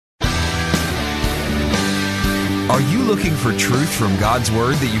Are you looking for truth from God's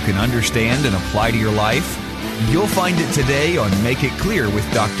Word that you can understand and apply to your life? You'll find it today on Make It Clear with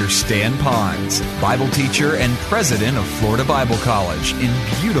Dr. Stan Ponz, Bible teacher and president of Florida Bible College in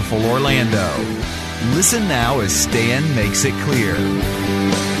beautiful Orlando. Listen now as Stan makes it clear.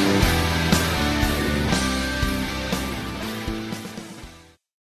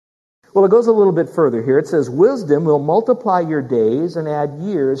 Well, it goes a little bit further here. It says, wisdom will multiply your days and add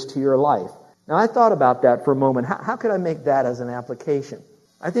years to your life. Now, I thought about that for a moment. How could I make that as an application?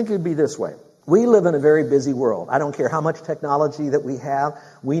 I think it would be this way. We live in a very busy world. I don't care how much technology that we have.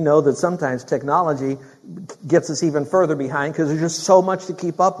 We know that sometimes technology gets us even further behind because there's just so much to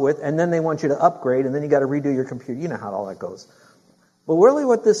keep up with, and then they want you to upgrade, and then you got to redo your computer. You know how all that goes. But really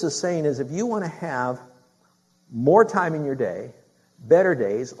what this is saying is if you want to have more time in your day, better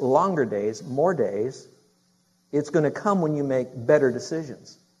days, longer days, more days, it's going to come when you make better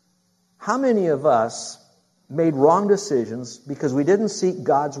decisions. How many of us made wrong decisions because we didn't seek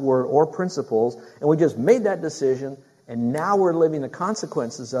God's Word or principles, and we just made that decision, and now we're living the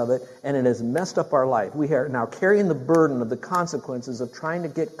consequences of it, and it has messed up our life. We are now carrying the burden of the consequences of trying to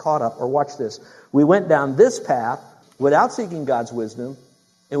get caught up. Or watch this. We went down this path without seeking God's wisdom,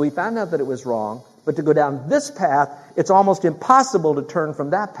 and we found out that it was wrong. But to go down this path, it's almost impossible to turn from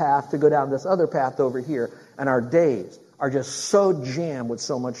that path to go down this other path over here. And our days are just so jammed with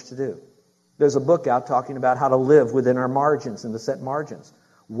so much to do. There's a book out talking about how to live within our margins and to set margins.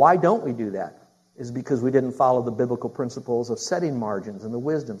 Why don't we do that? Is because we didn't follow the biblical principles of setting margins and the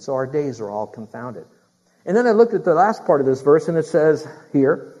wisdom. So our days are all confounded. And then I looked at the last part of this verse, and it says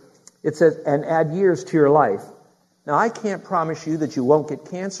here, it says, and add years to your life. Now, I can't promise you that you won't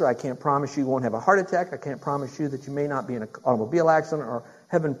get cancer. I can't promise you won't have a heart attack. I can't promise you that you may not be in an automobile accident or,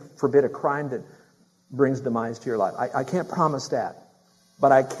 heaven forbid, a crime that brings demise to your life. I can't promise that.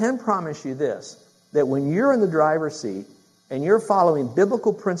 But I can promise you this, that when you're in the driver's seat and you're following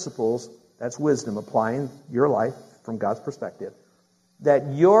biblical principles, that's wisdom, applying your life from God's perspective,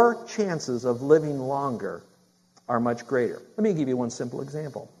 that your chances of living longer are much greater. Let me give you one simple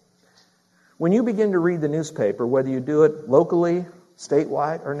example. When you begin to read the newspaper, whether you do it locally,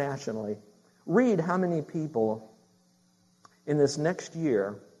 statewide, or nationally, read how many people in this next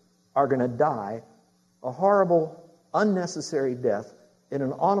year are going to die a horrible, unnecessary death in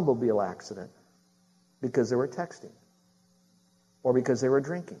an automobile accident because they were texting, or because they were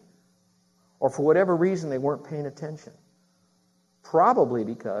drinking, or for whatever reason they weren't paying attention. Probably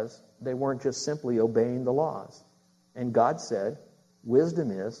because they weren't just simply obeying the laws. And God said,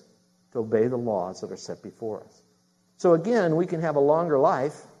 wisdom is to obey the laws that are set before us. So again, we can have a longer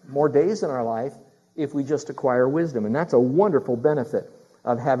life, more days in our life, if we just acquire wisdom. And that's a wonderful benefit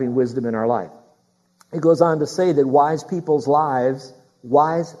of having wisdom in our life. It goes on to say that wise people's lives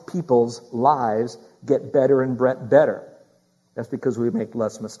get better and better. That's because we make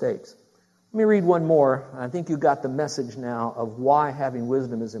less mistakes. Let me read one more. I think you got the message now of why having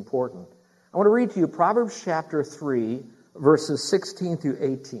wisdom is important. I want to read to you Proverbs chapter 3, verses 16 through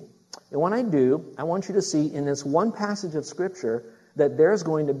 18. And when I do, I want you to see in this one passage of Scripture that there's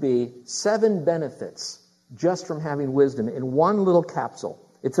going to be 7 benefits just from having wisdom in one little capsule.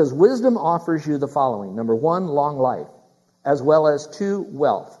 It says, wisdom offers you the following. Number 1, long life, as well as 2,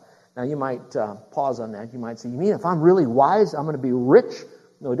 wealth. Now you might pause on that. You might say, you mean if I'm really wise, I'm going to be rich?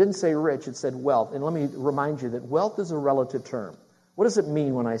 No, it didn't say rich, it said wealth. And let me remind you that wealth is a relative term. What does it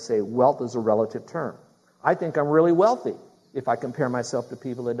mean when I say wealth is a relative term? I think I'm really wealthy if I compare myself to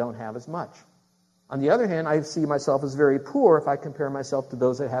people that don't have as much. On the other hand, I see myself as very poor if I compare myself to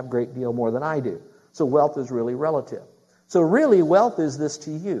those that have a great deal more than I do. So wealth is really relative. So really, wealth is this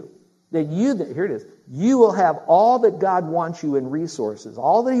to you. Here it is. You will have all that God wants you in resources.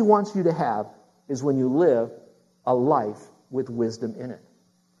 All that He wants you to have is when you live a life with wisdom in it.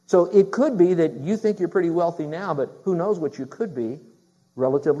 So it could be that you think you're pretty wealthy now, but who knows what you could be,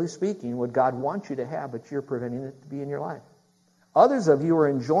 relatively speaking, what God wants you to have, but you're preventing it to be in your life. Others of you are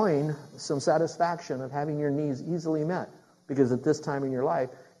enjoying some satisfaction of having your needs easily met because at this time in your life,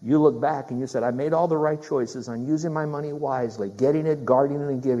 you look back and you said, I made all the right choices on using my money wisely, getting it, guarding it,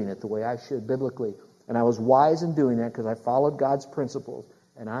 and giving it the way I should biblically. And I was wise in doing that because I followed God's principles.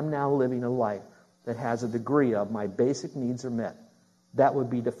 And I'm now living a life that has a degree of my basic needs are met. That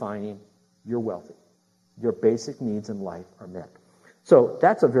would be defining you're wealthy. Your basic needs in life are met. So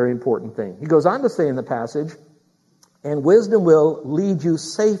that's a very important thing. He goes on to say in the passage, and wisdom will lead you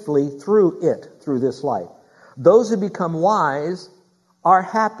safely through this life. Those who become wise are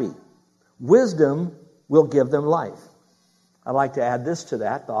happy. Wisdom will give them life. I'd like to add this to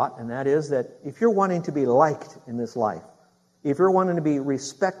that thought, and that is that if you're wanting to be liked in this life, if you're wanting to be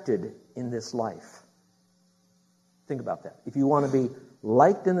respected in this life, Think about that. If you want to be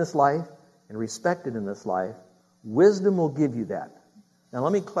liked in this life and respected in this life, wisdom will give you that. Now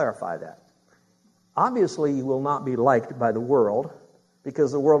let me clarify that. Obviously, you will not be liked by the world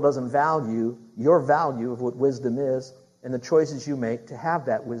because the world doesn't value your value of what wisdom is and the choices you make to have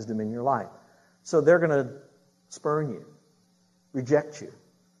that wisdom in your life. So they're going to spurn you, reject you,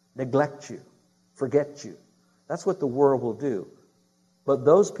 neglect you, forget you. That's what the world will do. But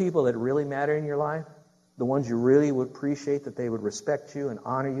those people that really matter in your life, the ones you really would appreciate, that they would respect you and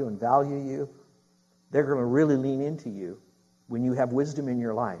honor you and value you, they're going to really lean into you when you have wisdom in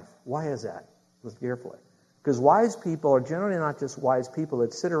your life. Why is that? Listen carefully. Because wise people are generally not just wise people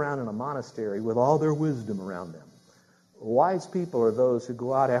that sit around in a monastery with all their wisdom around them. Wise people are those who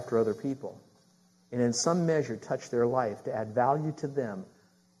go out after other people and in some measure touch their life to add value to them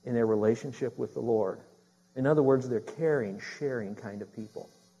in their relationship with the Lord. In other words, they're caring, sharing kind of people.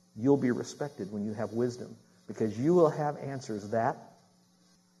 You'll be respected when you have wisdom because you will have answers that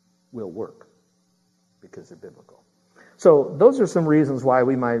will work because they're biblical. So those are some reasons why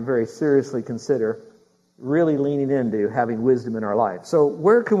we might very seriously consider really leaning into having wisdom in our life. So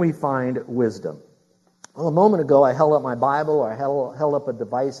where can we find wisdom? Well, a moment ago I held up my Bible, or I held up a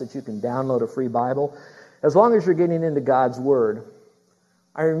device that you can download a free Bible. As long as you're getting into God's Word.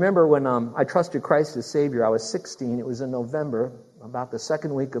 I remember when I trusted Christ as Savior, I was 16. It was in November, about the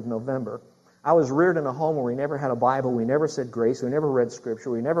second week of November. I was reared in a home where we never had a Bible, we never said grace, we never read Scripture,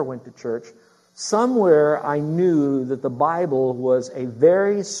 we never went to church. Somewhere I knew that the Bible was a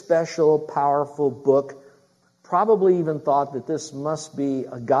very special, powerful book. Probably even thought that this must be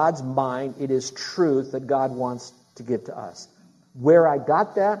God's mind. It is truth that God wants to give to us. Where I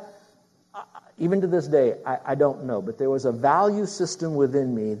got that, even to this day, I don't know. But there was a value system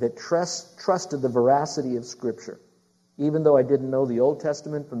within me that trusted the veracity of Scripture. Even though I didn't know the Old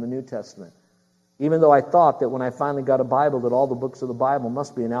Testament from the New Testament. Even though I thought that when I finally got a Bible that all the books of the Bible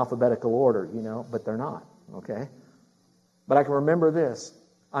must be in alphabetical order, but they're not, okay? But I can remember this.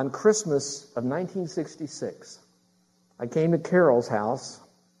 On Christmas of 1966, I came to Carol's house,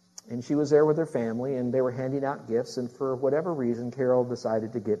 and she was there with her family, and they were handing out gifts, and for whatever reason, Carol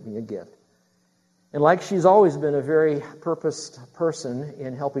decided to get me a gift. And like she's always been a very purposed person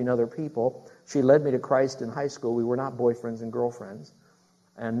in helping other people, she led me to Christ in high school. We were not boyfriends and girlfriends,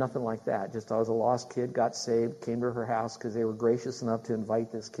 and nothing like that. Just I was a lost kid, got saved, came to her house because they were gracious enough to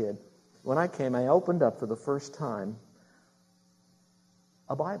invite this kid. When I came, I opened up for the first time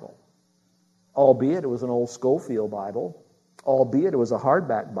a Bible. Albeit it was an old Schofield Bible, albeit it was a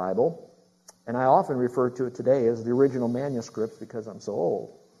hardback Bible, and I often refer to it today as the original manuscript because I'm so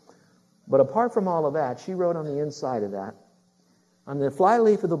old. But apart from all of that, she wrote on the inside of that, on the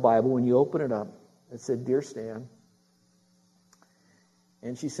flyleaf of the Bible, when you open it up, it said, "Dear Stan,"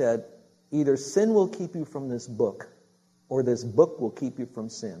 and she said, "Either sin will keep you from this book, or this book will keep you from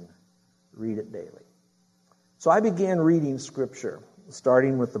sin. Read it daily." So I began reading Scripture,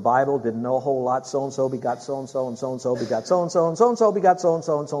 starting with the Bible, didn't know a whole lot. So-and-so begot so-and-so, and so-and-so begot so-and-so, and so-and-so begot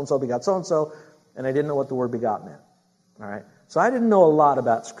so-and-so, and so-and-so begot so-and-so, and I didn't know what the word begot meant. All right? So I didn't know a lot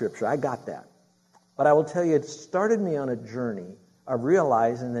about Scripture. I got that. But I will tell you, it started me on a journey of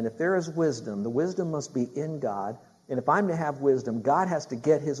realizing that if there is wisdom, the wisdom must be in God, and if I'm to have wisdom, God has to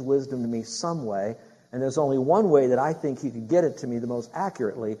get His wisdom to me some way, and there's only one way that I think He could get it to me the most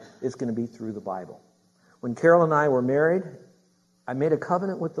accurately. It's going to be through the Bible. When Carol and I were married, I made a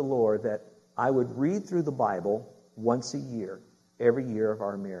covenant with the Lord that I would read through the Bible once a year, every year of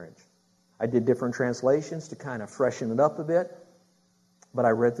our marriage. I did different translations to kind of freshen it up a bit, but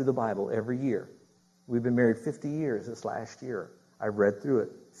I read through the Bible every year. We've been married 50 years this last year. I've read through it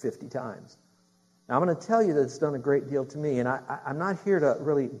 50 times. Now, I'm going to tell you that it's done a great deal to me, and I'm not here to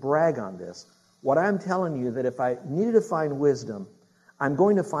really brag on this. What I'm telling you, that if I needed to find wisdom, I'm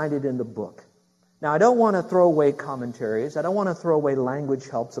going to find it in the book. Now, I don't want to throw away commentaries. I don't want to throw away language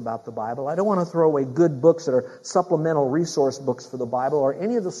helps about the Bible. I don't want to throw away good books that are supplemental resource books for the Bible or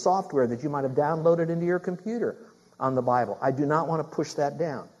any of the software that you might have downloaded into your computer on the Bible. I do not want to push that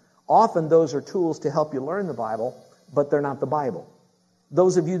down. Often those are tools to help you learn the Bible, but they're not the Bible.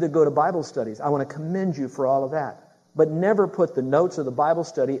 Those of you that go to Bible studies, I want to commend you for all of that. But never put the notes of the Bible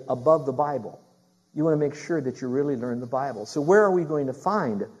study above the Bible. You want to make sure that you really learn the Bible. So where are we going to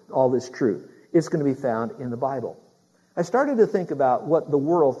find all this truth? It's going to be found in the Bible. I started to think about what the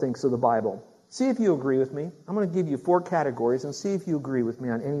world thinks of the Bible. See if you agree with me. I'm going to give you 4 categories and see if you agree with me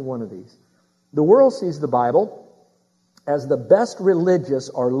on any one of these. The world sees the Bible as the best religious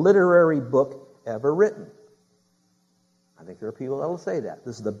or literary book ever written. I think there are people that will say that.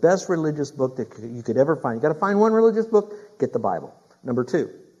 This is the best religious book that you could ever find. You've got to find one religious book, get the Bible. Number 2,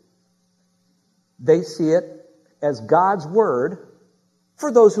 they see it as God's Word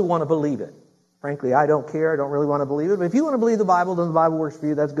for those who want to believe it. Frankly, I don't care. I don't really want to believe it. But if you want to believe the Bible, then the Bible works for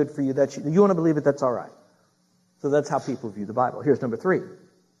you. That's good for you. You want to believe it, that's all right. So that's how people view the Bible. Here's number 3.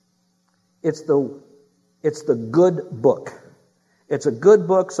 It's the good book. It's a good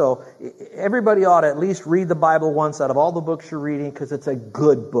book, so everybody ought to at least read the Bible once out of all the books you're reading, because it's a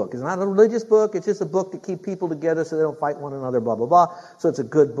good book. It's not a religious book. It's just a book to keep people together so they don't fight one another, blah, blah, blah. So it's a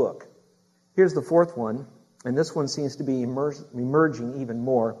good book. Here's the 4th one, and this one seems to be emerging even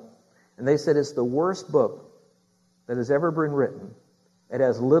more. And they said it's the worst book that has ever been written. It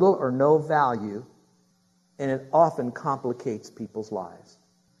has little or no value, and it often complicates people's lives.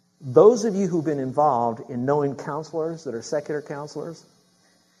 Those of you who've been involved in knowing counselors that are secular counselors,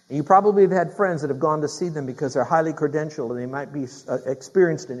 and you probably have had friends that have gone to see them because they're highly credentialed and they might be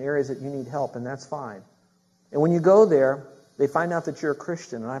experienced in areas that you need help, and that's fine. And when you go there, they find out that you're a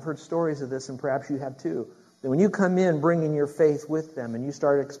Christian, and I've heard stories of this, and perhaps you have too. That when you come in bringing your faith with them and you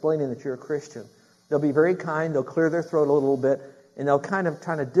start explaining that you're a Christian, they'll be very kind, they'll clear their throat a little bit, and they'll kind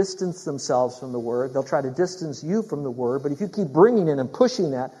of distance themselves from the Word. They'll try to distance you from the Word, but if you keep bringing it and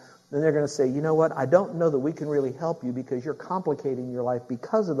pushing that, then they're going to say, you know what, I don't know that we can really help you because you're complicating your life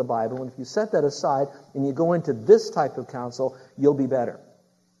because of the Bible, and if you set that aside and you go into this type of counsel, you'll be better.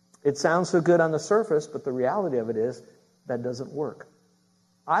 It sounds so good on the surface, but the reality of it is that doesn't work.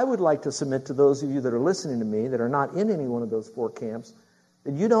 I would like to submit to those of you that are listening to me that are not in any one of those 4 camps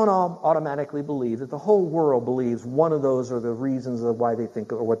that you don't all automatically believe that the whole world believes one of those are the reasons of why they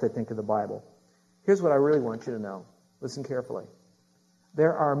think or what they think of the Bible. Here's what I really want you to know. Listen carefully.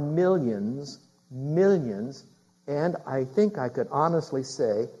 There are millions, and I think I could honestly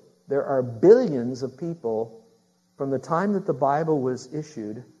say there are billions of people from the time that the Bible was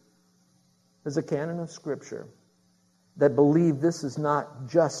issued as a canon of Scripture that believe this is not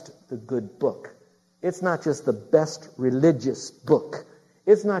just the good book. It's not just the best religious book.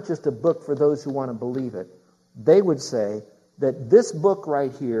 It's not just a book for those who want to believe it. They would say that this book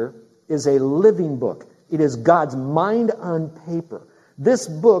right here is a living book. It is God's mind on paper. This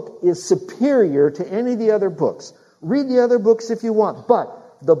book is superior to any of the other books. Read the other books if you want,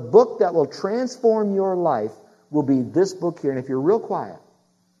 but the book that will transform your life will be this book here. And if you're real quiet,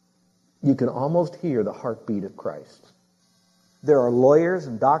 you can almost hear the heartbeat of Christ. There are lawyers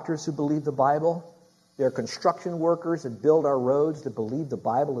and doctors who believe the Bible. There are construction workers that build our roads that believe the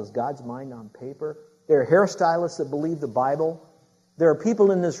Bible is God's mind on paper. There are hairstylists that believe the Bible. There are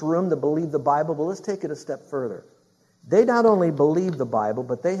people in this room that believe the Bible, but let's take it a step further. They not only believe the Bible,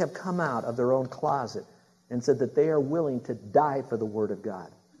 but they have come out of their own closet and said that they are willing to die for the Word of God.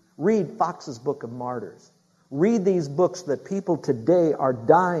 Read Fox's Book of Martyrs. Read these books that people today are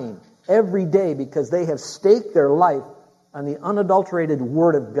dying every day because they have staked their life on the unadulterated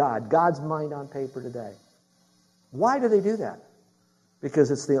Word of God, God's mind on paper today. Why do they do that? Because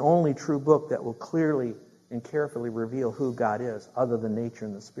it's the only true book that will clearly and carefully reveal who God is, other than nature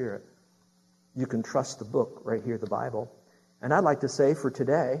and the Spirit. You can trust the book right here, the Bible. And I'd like to say for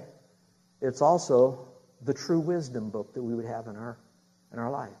today, it's also the true wisdom book that we would have in our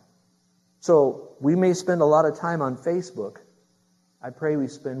life. So we may spend a lot of time on Facebook. I pray we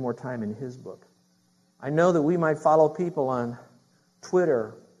spend more time in His book. I know that we might follow people on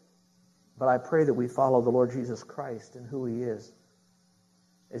Twitter, but I pray that we follow the Lord Jesus Christ and who He is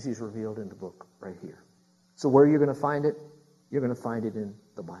as He's revealed in the book right here. So where are you going to find it? You're going to find it in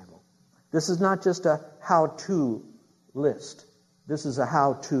the Bible. This is not just a how-to list. This is a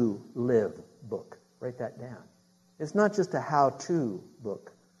how-to-live book. Write that down. It's not just a how-to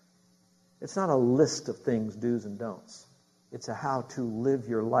book. It's not a list of things, do's and don'ts. It's a how-to-live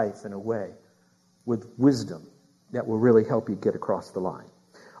your life in a way with wisdom that will really help you get across the line.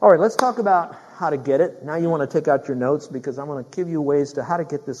 All right, let's talk about how to get it. Now you want to take out your notes because I'm going to give you ways to how to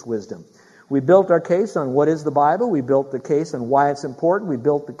get this wisdom. We built our case on what is the Bible. We built the case on why it's important. We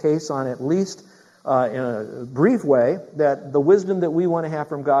built the case on, at least in a brief way, that the wisdom that we want to have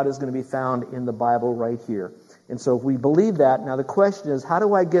from God is going to be found in the Bible right here. And so if we believe that, now the question is, how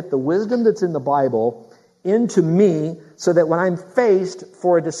do I get the wisdom that's in the Bible into me so that when I'm faced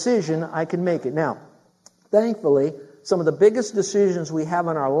for a decision, I can make it? Now, thankfully, some of the biggest decisions we have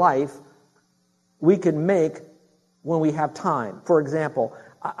in our life, we can make when we have time. For example,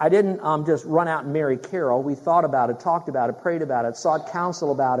 I didn't just run out and marry Carol. We thought about it, talked about it, prayed about it, sought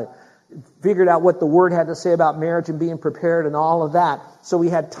counsel about it, figured out what the Word had to say about marriage and being prepared and all of that. So we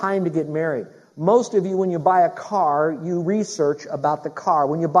had time to get married. Most of you, when you buy a car, you research about the car.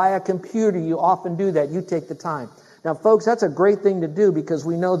 When you buy a computer, you often do that. You take the time. Now, folks, that's a great thing to do because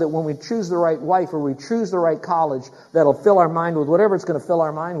we know that when we choose the right wife or we choose the right college that'll fill our mind with whatever it's going to fill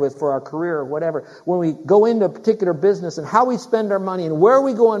our mind with for our career or whatever, when we go into a particular business and how we spend our money and where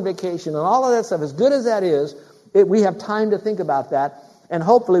we go on vacation and all of that stuff, as good as that is, we have time to think about that, and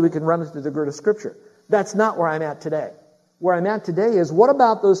hopefully we can run it through the grid of Scripture. That's not where I'm at today. Where I'm at today is, what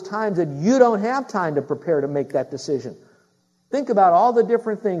about those times that you don't have time to prepare to make that decision? Think about all the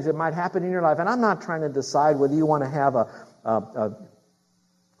different things that might happen in your life. And I'm not trying to decide whether you want to have a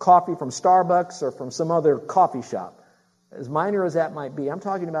coffee from Starbucks or from some other coffee shop. As minor as that might be, I'm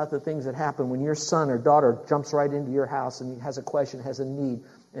talking about the things that happen when your son or daughter jumps right into your house and has a question, has a need,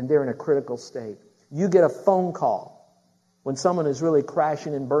 and they're in a critical state. You get a phone call when someone is really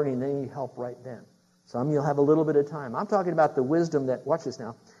crashing and burning, they need help right then. Some you'll have a little bit of time. I'm talking about the wisdom that, watch this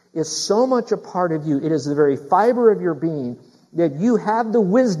now, is so much a part of you. It is the very fiber of your being that you have the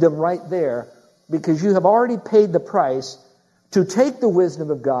wisdom right there because you have already paid the price to take the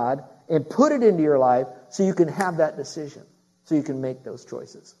wisdom of God and put it into your life so you can have that decision, so you can make those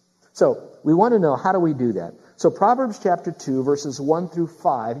choices. So we want to know, how do we do that? So Proverbs chapter 2, verses 1 through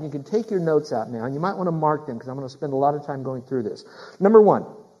 5, and you can take your notes out now, and you might want to mark them because I'm going to spend a lot of time going through this. Number 1,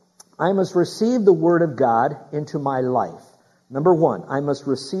 I must receive the Word of God into my life. Number 1, I must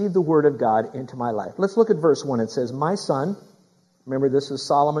receive the Word of God into my life. Let's look at verse 1. It says, my son, remember this is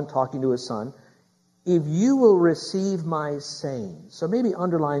Solomon talking to his son, if you will receive my sayings. So maybe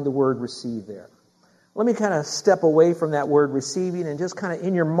underline the word receive there. Let me kind of step away from that word receiving and just kind of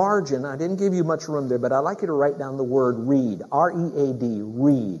in your margin, I didn't give you much room there, but I'd like you to write down the word read, R-E-A-D,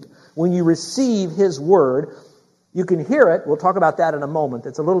 read. When you receive His Word, you can hear it. We'll talk about that in a moment.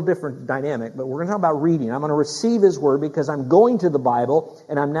 It's a little different dynamic, but we're going to talk about reading. I'm going to receive His Word because I'm going to the Bible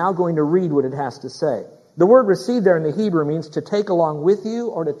and I'm now going to read what it has to say. The word receive there in the Hebrew means to take along with you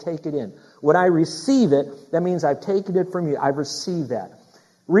or to take it in. When I receive it, that means I've taken it from you. I've received that.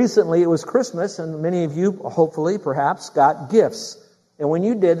 Recently, it was Christmas, and many of you, hopefully, perhaps, got gifts. And when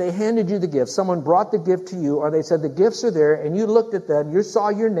you did, they handed you the gift. Someone brought the gift to you, or they said the gifts are there, and you looked at them, you saw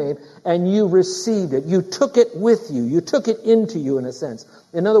your name, and you received it. You took it with you. You took it into you, in a sense.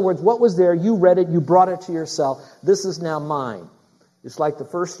 In other words, what was there, you read it, you brought it to yourself. This is now mine. It's like the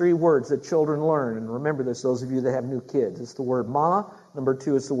first 3 words that children learn. And remember this, those of you that have new kids. It's the word mama. Number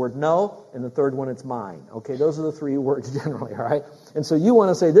 2, it's the word no. And the third one, it's mine. Okay, those are the 3 words generally, all right? And so you want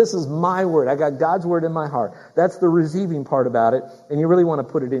to say, this is my word. I got God's word in my heart. That's the receiving part about it. And you really want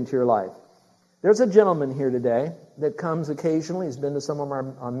to put it into your life. There's a gentleman here today that comes occasionally. He's been to some of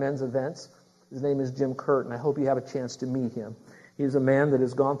our men's events. His name is Jim Kurt, and I hope you have a chance to meet him. He's a man that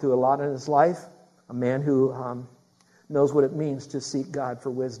has gone through a lot in his life. A man who knows what it means to seek God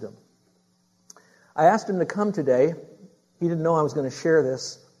for wisdom. I asked him to come today. He didn't know I was going to share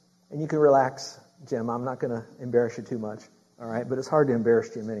this. And you can relax, Jim. I'm not going to embarrass you too much. All right? But it's hard to embarrass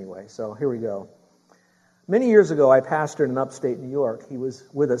Jim anyway. So here we go. Many years ago, I pastored in upstate New York. He was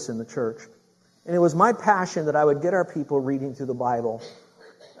with us in the church. And it was my passion that I would get our people reading through the Bible.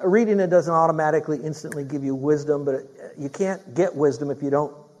 Reading it doesn't automatically, instantly give you wisdom, but you can't get wisdom if you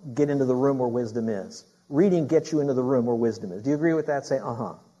don't get into the room where wisdom is. Reading gets you into the room where wisdom is. Do you agree with that? Say, uh-huh.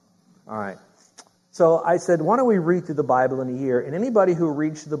 All right. So I said, why don't we read through the Bible in a year? And anybody who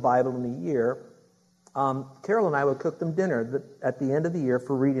reads through the Bible in a year, Carol and I would cook them dinner at the end of the year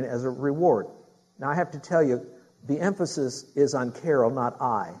for reading as a reward. Now, I have to tell you, the emphasis is on Carol, not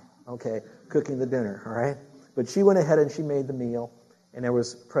I, okay, cooking the dinner, all right? But she went ahead and she made the meal, and there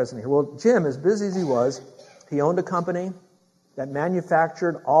was present here. Well, Jim, as busy as he was, he owned a company that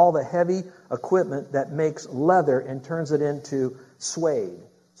manufactured all the heavy equipment that makes leather and turns it into suede.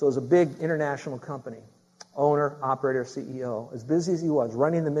 So it was a big international company. Owner, operator, CEO. As busy as he was,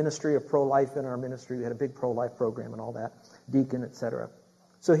 running the ministry of pro-life in our ministry. We had a big pro-life program and all that. Deacon, etc.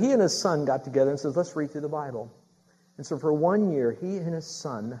 So he and his son got together and said, let's read through the Bible. And so for 1 year, he and his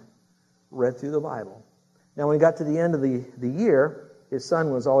son read through the Bible. Now when he got to the end of the year, his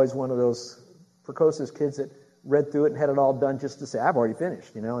son was always one of those precocious kids that read through it and had it all done just to say, I've already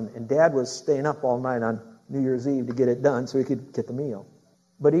finished, you know. And Dad was staying up all night on New Year's Eve to get it done so he could get the meal.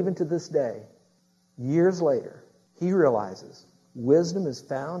 But even to this day, years later, he realizes wisdom is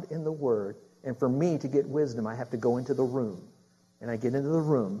found in the Word. And for me to get wisdom, I have to go into the room. And I get into the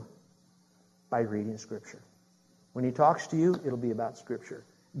room by reading Scripture. When he talks to you, it'll be about Scripture.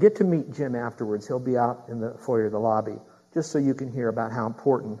 Get to meet Jim afterwards. He'll be out in the foyer of the lobby, just so you can hear about how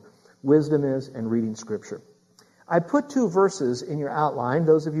important wisdom is and reading Scripture. I put 2 verses in your outline.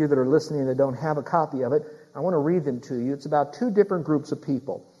 Those of you that are listening that don't have a copy of it, I want to read them to you. It's about 2 different groups of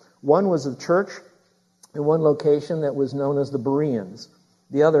people. One was a church in one location that was known as the Bereans.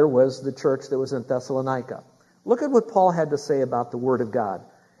 The other was the church that was in Thessalonica. Look at what Paul had to say about the Word of God.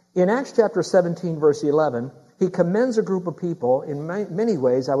 In Acts chapter 17, verse 11, he commends a group of people, in many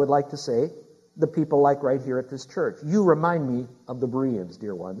ways, I would like to say, the people like right here at this church. You remind me of the Bereans,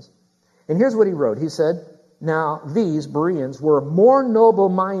 dear ones. And here's what he wrote. He said, now these Bereans were more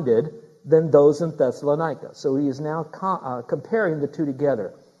noble-minded than those in Thessalonica. So he is now comparing the two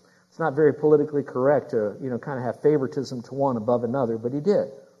together. It's not very politically correct to, kind of have favoritism to one above another, but he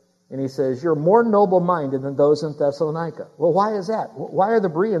did. And he says, you're more noble-minded than those in Thessalonica. Well, why is that? Why are the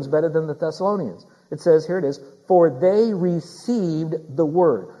Bereans better than the Thessalonians? It says, here it is, for they received the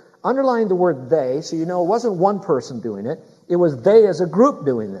word. Underline the word they, so you know it wasn't one person doing it. It was they as a group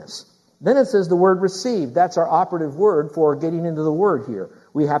doing this. Then it says the word received. That's our operative word for getting into the word here.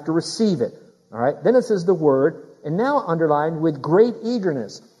 We have to receive it. All right. Then it says the word, and now underlined with great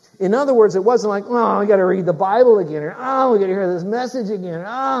eagerness. In other words, it wasn't like, oh, I got to read the Bible again, or oh, we got to hear this message again,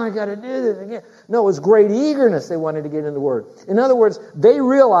 oh, I got to do this again. No, it was great eagerness they wanted to get in the Word. In other words, they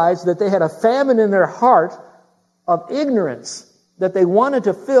realized that they had a famine in their heart of ignorance that they wanted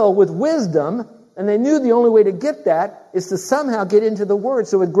to fill with wisdom, and they knew the only way to get that is to somehow get into the Word.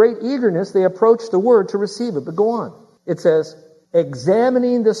 So with great eagerness, they approached the Word to receive it. But go on. It says,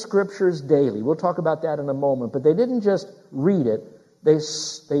 examining the Scriptures daily. We'll talk about that in a moment. But they didn't just read it.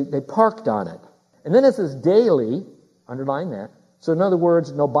 They parked on it. And then it says daily, underline that. So in other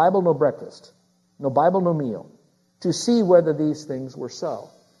words, no Bible, no breakfast. No Bible, no meal. To see whether these things were so.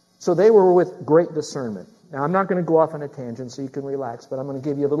 So they were with great discernment. Now I'm not going to go off on a tangent so you can relax, but I'm going to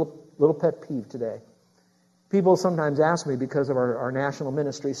give you a little pet peeve today. People sometimes ask me because of our national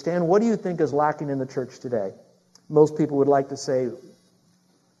ministry, Stan, what do you think is lacking in the church today? Most people would like to say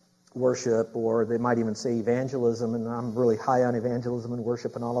worship, or they might even say evangelism, and I'm really high on evangelism and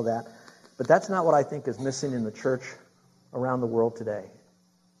worship and all of that. But that's not what I think is missing in the church around the world today.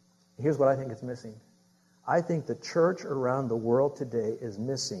 Here's what I think is missing. I think the church around the world today is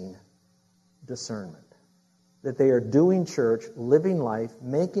missing discernment. That they are doing church, living life,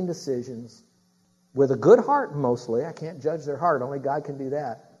 making decisions with a good heart mostly. I can't judge their heart. Only God can do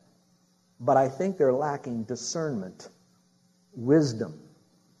that. But I think they're lacking discernment, wisdom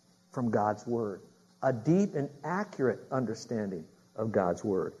from God's Word, a deep and accurate understanding of God's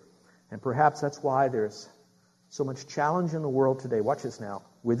Word. And perhaps that's why there's so much challenge in the world today. Watch this now.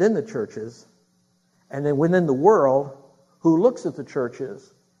 Within the churches, and then within the world, who looks at the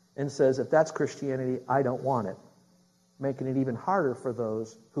churches and says, if that's Christianity, I don't want it. Making it even harder for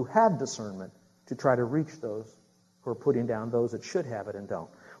those who have discernment to try to reach those who are putting down those that should have it and don't.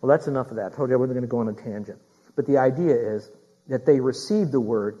 Well, that's enough of that. I told you I wasn't going to go on a tangent. But the idea is that they received the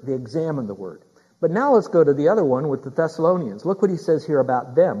Word, they examined the Word. But now let's go to the other one with the Thessalonians. Look what he says here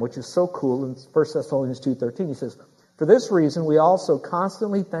about them, which is so cool in 1 Thessalonians 2:13. He says, for this reason we also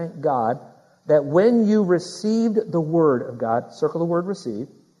constantly thank God that when you received the Word of God, circle the word received,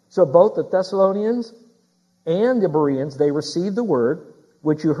 so both the Thessalonians and the Bereans, they received the Word,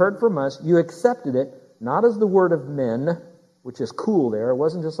 which you heard from us, you accepted it, not as the word of men, which is cool there. It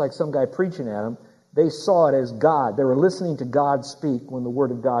wasn't just like some guy preaching at them. They saw it as God. They were listening to God speak when the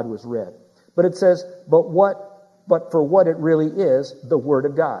Word of God was read. But it says, but for what it really is, the Word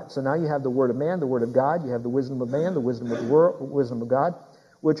of God. So now you have the Word of man, the Word of God. You have the wisdom of man, the wisdom of the world, wisdom of God,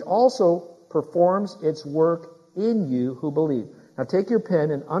 which also performs its work in you who believe. Now take your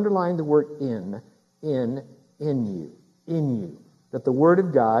pen and underline the word in you. That the Word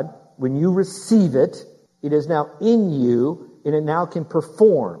of God, when you receive it, it is now in you, and it now can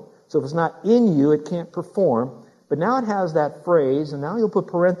perform. So if it's not in you, it can't perform. But now it has that phrase, and now you'll put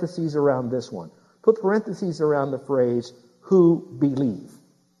parentheses around this one. Put parentheses around the phrase, who believe.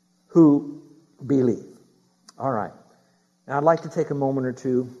 Who believe. All right. Now I'd like to take a moment or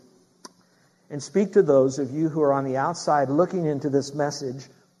two and speak to those of you who are on the outside looking into this message.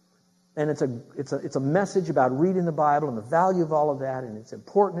 And it's a message about reading the Bible and the value of all of that, and it's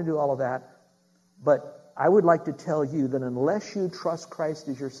important to do all of that. But I would like to tell you that unless you trust Christ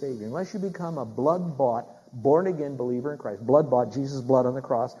as your Savior, unless you become a blood-bought, born-again believer in Christ, blood-bought, Jesus' blood on the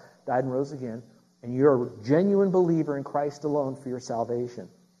cross, died and rose again, and you're a genuine believer in Christ alone for your salvation,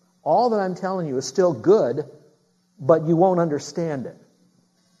 all that I'm telling you is still good, but you won't understand it.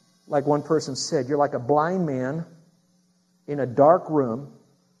 Like one person said, you're like a blind man in a dark room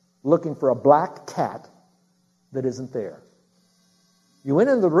looking for a black cat that isn't there. You went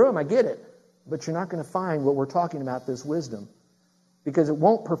into the room, I get it. But you're not going to find what we're talking about, this wisdom, because it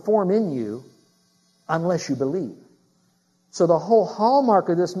won't perform in you unless you believe. So the whole hallmark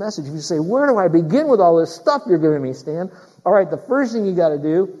of this message, if you say, where do I begin with all this stuff you're giving me, Stan? All right, the first thing you got to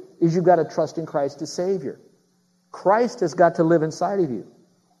do is you've got to trust in Christ as Savior. Christ has got to live inside of you.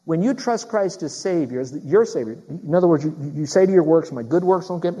 When you trust Christ as Savior, as your Savior, in other words, you say to your works, my good works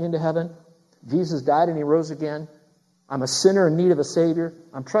don't get me into heaven. Jesus died and He rose again. I'm a sinner in need of a Savior.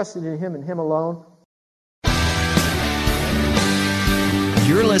 I'm trusting in Him and Him alone.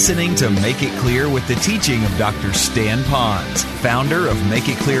 You're listening to Make It Clear with the teaching of Dr. Stan Ponz, founder of Make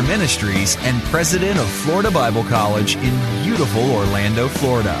It Clear Ministries and president of Florida Bible College in beautiful Orlando,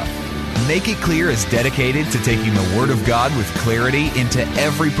 Florida. Make It Clear is dedicated to taking the Word of God with clarity into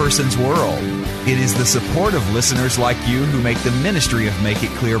every person's world. It is the support of listeners like you who make the ministry of Make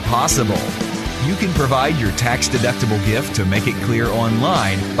It Clear possible. You can provide your tax-deductible gift to Make It Clear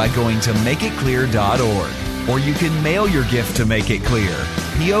online by going to makeitclear.org. Or you can mail your gift to Make It Clear,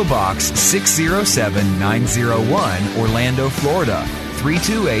 P.O. Box 607901, Orlando, Florida,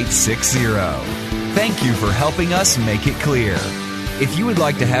 32860. Thank you for helping us make it clear. If you would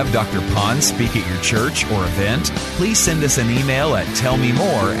like to have Dr. Ponz speak at your church or event, please send us an email at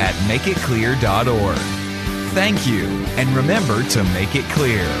tellmemore@makeitclear.org. Thank you, and remember to make it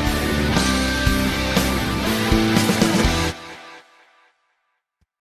clear.